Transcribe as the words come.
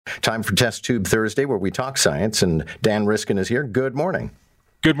Time for Test Tube Thursday, where we talk science, and Dan Riskin is here. Good morning.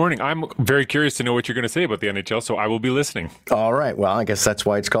 Good morning. I'm very curious to know what you're going to say about the NHL, so I will be listening. All right. Well, I guess that's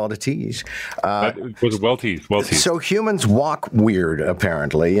why it's called a tease. That was well teased. Well teased. So humans walk weird,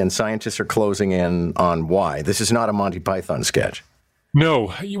 apparently, and scientists are closing in on why. This is not a Monty Python sketch. No,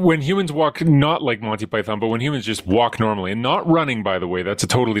 when humans walk, not like Monty Python, but when humans just walk normally, and not running, by the way, that's a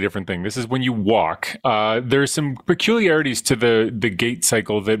totally different thing. This is when you walk. There's some peculiarities to the gait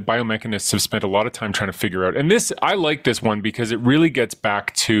cycle that biomechanists have spent a lot of time trying to figure out. And this, I like this one because it really gets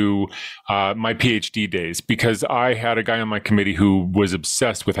back to my PhD days, because I had a guy on my committee who was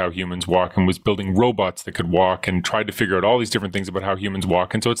obsessed with how humans walk and was building robots that could walk and tried to figure out all these different things about how humans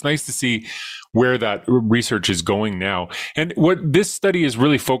walk. And so it's nice to see where that research is going now. And what this study is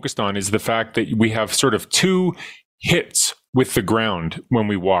really focused on is the fact that we have sort of two hits with the ground when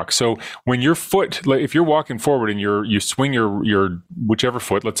we walk. So when your foot, if you're walking forward and you swing your whichever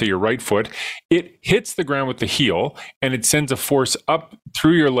foot, let's say your right foot, it hits the ground with the heel and it sends a force up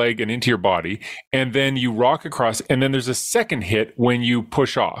through your leg and into your body. And then you rock across, and then there's a second hit when you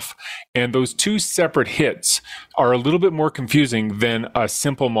push off. And those two separate hits are a little bit more confusing than a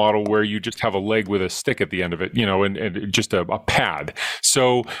simple model where you just have a leg with a stick at the end of it, and just a pad.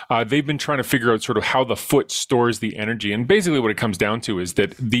 So they've been trying to figure out sort of how the foot stores the energy. And basically what it comes down to is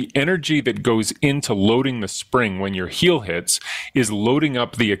that the energy that goes into loading the spring when your heel hits is loading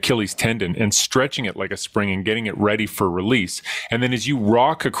up the Achilles tendon and stretching it like a spring and getting it ready for release. And then as you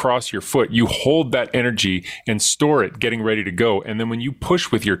rock across your foot, you hold that energy and store it, getting ready to go. And then when you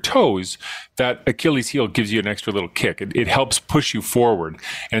push with your toes, that Achilles heel gives you an extra little kick. It helps push you forward.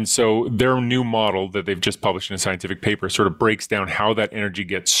 And so their new model that they've just published in a scientific paper sort of breaks down how that energy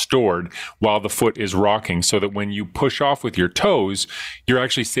gets stored while the foot is rocking, so that when you push off with your toes, you're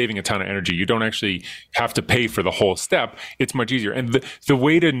actually saving a ton of energy. You don't actually have to pay for the whole step. It's much easier. And the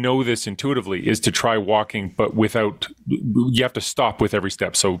way to know this intuitively is to try walking, but you have to stop with every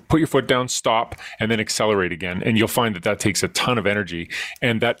step. So put your foot down, stop, and then accelerate again. And you'll find that takes a ton of energy.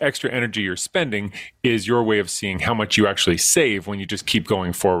 And that extra energy you're spending is your way of seeing how much you actually save when you just keep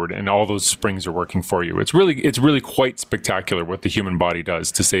going forward and all those springs are working for you. It's really quite spectacular what the human body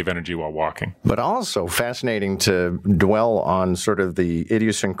does to save energy while walking. But also fascinating to dwell on sort of the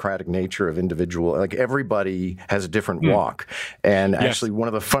idiosyncratic nature of individual, like everybody has a different walk. And actually one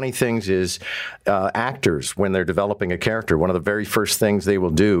of the funny things is actors, when they're developing a character, one of the very first things they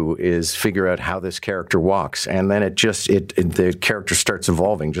will do is figure out how this character walks. And then the character starts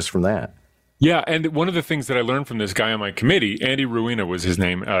evolving just from that. Yeah, and one of the things that I learned from this guy on my committee, Andy Ruina was his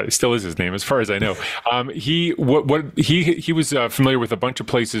name, still is his name as far as I know. He was familiar with a bunch of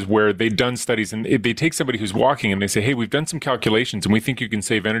places where they'd done studies, and they take somebody who's walking and they say, hey, we've done some calculations and we think you can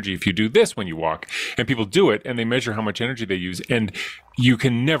save energy if you do this when you walk. And people do it and they measure how much energy they use. And you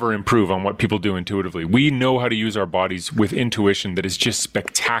can never improve on what people do intuitively. We know how to use our bodies with intuition that is just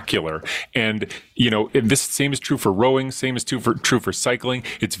spectacular. And, this same is true for rowing, same is true for cycling.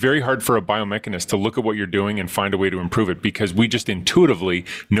 It's very hard for a biomechanist to look at what you're doing and find a way to improve it, because we just intuitively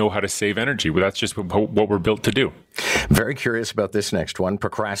know how to save energy. Well, that's just what we're built to do. Very curious about this next one.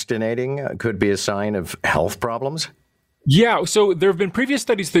 Procrastinating could be a sign of health problems. Yeah, so there have been previous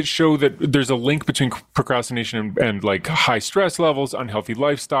studies that show that there's a link between procrastination and like high stress levels, unhealthy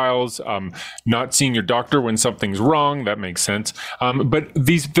lifestyles, not seeing your doctor when something's wrong. That makes sense. But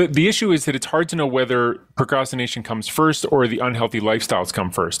the issue is that it's hard to know whether procrastination comes first or the unhealthy lifestyles come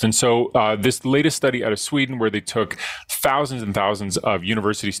first. And so this latest study out of Sweden, where they took thousands and thousands of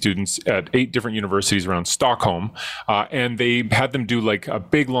university students at 8 different universities around Stockholm, and they had them do like a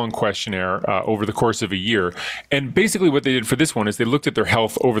big long questionnaire over the course of a year. And basically what they did for this one is they looked at their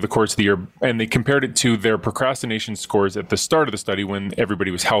health over the course of the year and they compared it to their procrastination scores at the start of the study when everybody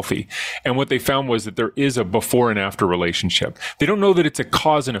was healthy. And what they found was that there is a before and after relationship. They don't know that it's a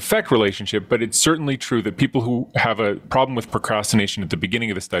cause and effect relationship, but it's certainly true that people who have a problem with procrastination at the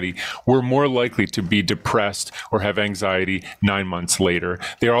beginning of the study were more likely to be depressed or have anxiety 9 months later.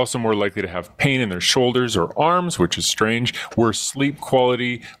 They are also more likely to have pain in their shoulders or arms, which is strange, worse sleep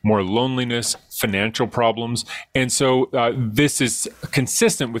quality, more loneliness, financial problems. And so this is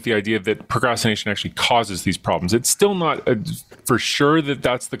consistent with the idea that procrastination actually causes these problems. It's still not for sure that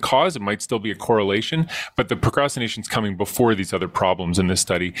that's the cause. It might still be a correlation, but the procrastination is coming before these other problems in this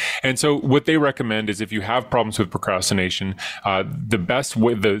study. And so what they recommend is if you have problems with procrastination, the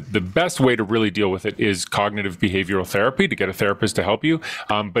best way to really deal with it is cognitive behavioral therapy, to get a therapist to help you.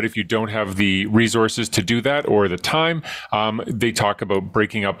 But if you don't have the resources to do that or the time, they talk about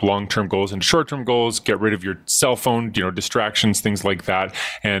breaking up long-term goals and short-term short-term goals, get rid of your cell phone, distractions, things like that,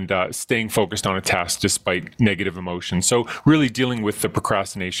 and staying focused on a task despite negative emotions. So really dealing with the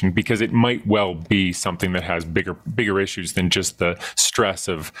procrastination, because it might well be something that has bigger issues than just the stress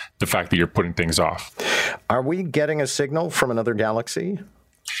of the fact that you're putting things off. Are we getting a signal from another galaxy?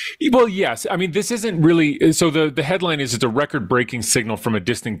 Well, yes. I mean, this isn't really. So the headline is it's a record-breaking signal from a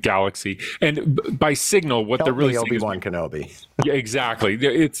distant galaxy, and by signal, what they're really saying is Obi-Wan Kenobi. Yeah, exactly.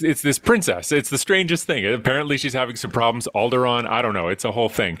 It's this princess. It's the strangest thing. Apparently, she's having some problems. Alderaan, I don't know. It's a whole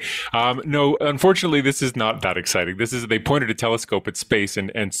thing. No, unfortunately, this is not that exciting. They pointed a telescope at space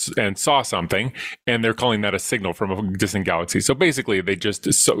and saw something, and they're calling that a signal from a distant galaxy. So basically, they just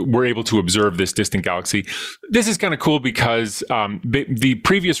were able to observe this distant galaxy. This is kind of cool because the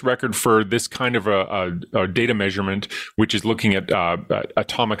previous record for this kind of a data measurement, which is looking at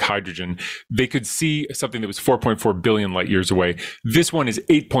atomic hydrogen, they could see something that was 4.4 billion light years away. This one is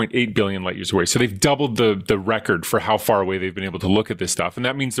 8.8 billion light years away. So they've doubled the record for how far away they've been able to look at this stuff. And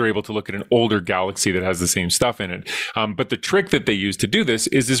that means they're able to look at an older galaxy that has the same stuff in it. But the trick that they use to do this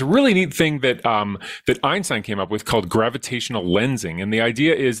is this really neat thing that Einstein came up with called gravitational lensing. And the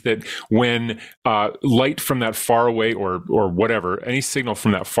idea is that when light from that far away or whatever, any signal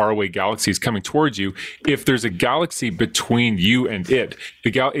from that far away galaxy is coming towards you, if there's a galaxy between you and it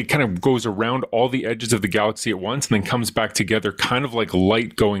kind of goes around all the edges of the galaxy at once and then comes back together, kind of like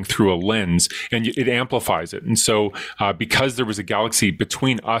light going through a lens, and it amplifies it. And so because there was a galaxy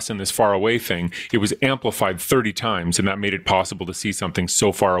between us and this far away thing, it was amplified 30 times, and that made it possible to see something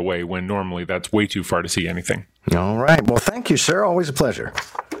so far away when normally that's way too far to see anything. All right. Well, thank you, sir. Always a pleasure.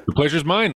 The pleasure's mine.